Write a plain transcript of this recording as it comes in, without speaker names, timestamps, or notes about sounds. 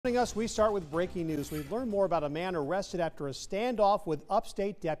Joining us, we start with breaking news. We've learned more about a man arrested after a standoff with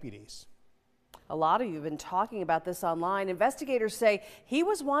upstate deputies. A lot of you have been talking about this online. Investigators say he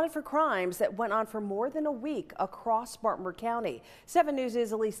was wanted for crimes that went on for more than a week across Spartanburg County. 7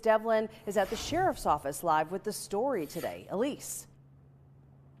 News' Elise Devlin is at the sheriff's office live with the story today. Elise.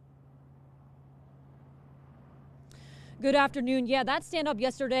 Good afternoon. Yeah, that stand-up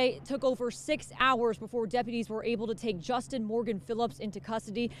yesterday took over 6 hours before deputies were able to take Justin Morgan Phillips into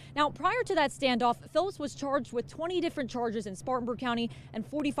custody. Now, prior to that standoff, Phillips was charged with 20 different charges in Spartanburg County and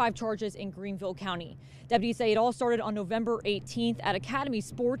 45 charges in Greenville County. Deputies say it all started on November 18th at Academy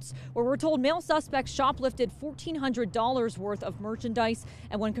Sports, where we're told male suspects shoplifted $1,400 worth of merchandise.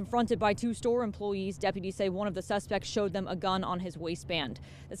 And when confronted by 2 store employees, deputies say one of the suspects showed them a gun on his waistband.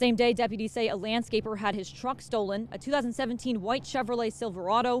 The same day, deputies say a landscaper had his truck stolen, a 2017 white Chevrolet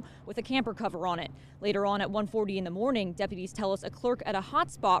Silverado with a camper cover on it. Later on at 1:40 in the morning, deputies tell us a clerk at a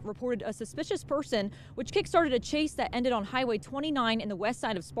hotspot reported a suspicious person, which kickstarted a chase that ended on Highway 29 in the west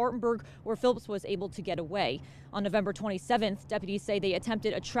side of Spartanburg, where Phillips was able to get away. On November 27th, deputies say they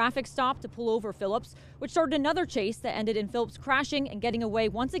attempted a traffic stop to pull over Phillips, which started another chase that ended in Phillips crashing and getting away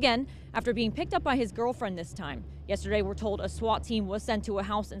once again after being picked up by his girlfriend this time. Yesterday, we're told a SWAT team was sent to a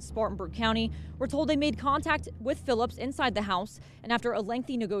house in Spartanburg County. We're told they made contact with Phillips inside the house, and after a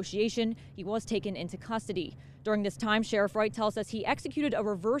lengthy negotiation, he was taken into custody. During this time, Sheriff Wright tells us he executed a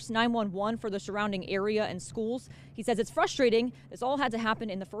reverse 911 for the surrounding area and schools. He says it's frustrating. This all had to happen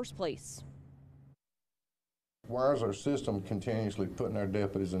in the first place. Why is our system continuously putting our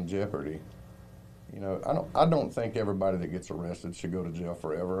deputies in jeopardy? You know, I don't think everybody that gets arrested should go to jail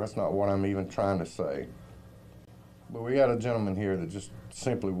forever. That's not what I'm even trying to say. But we got a gentleman here that just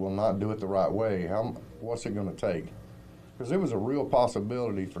simply will not do it the right way. What's it going to take? Because it was a real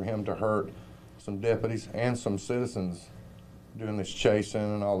possibility for him to hurt some deputies and some citizens doing this chasing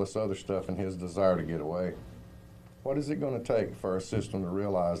and all this other stuff in his desire to get away. What is it going to take for our system to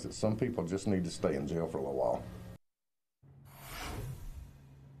realize that some people just need to stay in jail for a little while?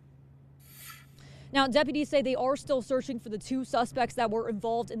 Now, deputies say they are still searching for the 2 suspects that were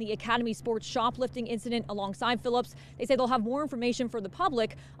involved in the Academy Sports shoplifting incident alongside Phillips. They say they'll have more information for the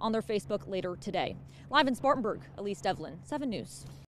public on their Facebook later today. Live in Spartanburg, Elise Devlin, 7 News.